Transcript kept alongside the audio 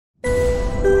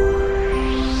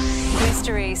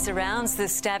Mystery surrounds the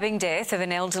stabbing death of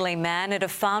an elderly man at a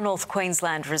far north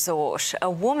Queensland resort.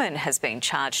 A woman has been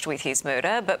charged with his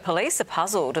murder, but police are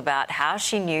puzzled about how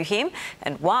she knew him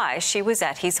and why she was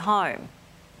at his home.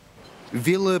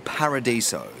 Villa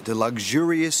Paradiso, the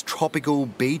luxurious tropical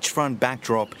beachfront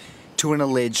backdrop to an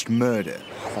alleged murder.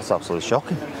 That's absolutely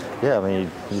shocking. Yeah, I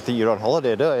mean, you think you're on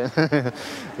holiday, don't you?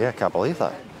 Yeah, I can't believe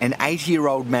that. An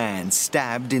 80-year-old man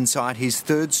stabbed inside his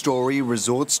third-storey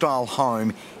resort-style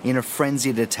home in a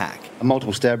frenzied attack.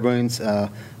 Multiple stab wounds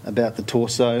about the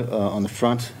torso, on the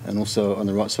front and also on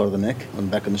the right side of the neck, on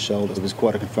the back and the shoulders. It was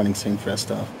quite a confronting scene for our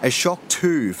staff. A shock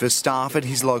too for staff at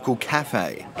his local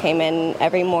cafe. Came in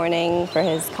every morning for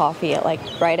his coffee at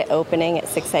right at opening at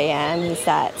 6 a.m. He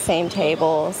sat same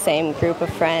table, same group of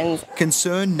friends.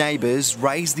 Concerned neighbours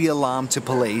raised the alarm to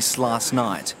police last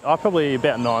night. I probably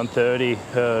about 9:30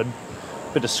 heard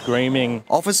a bit of screaming.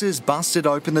 Officers busted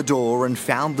open the door and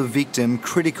found the victim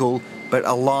critical but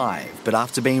alive. But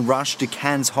after being rushed to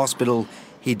Cairns Hospital,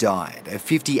 he died. A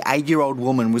 58-year-old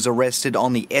woman was arrested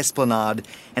on the Esplanade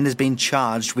and has been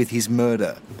charged with his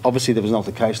murder. Obviously there was an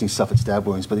altercation, he suffered stab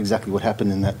wounds, but exactly what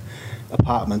happened in that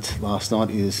apartment last night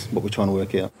is what we're trying to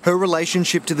work out. Her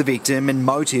relationship to the victim and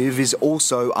motive is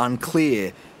also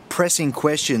unclear, pressing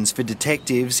questions for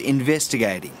detectives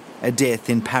investigating a death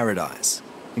in paradise.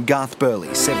 Garth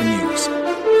Burley, 7 News.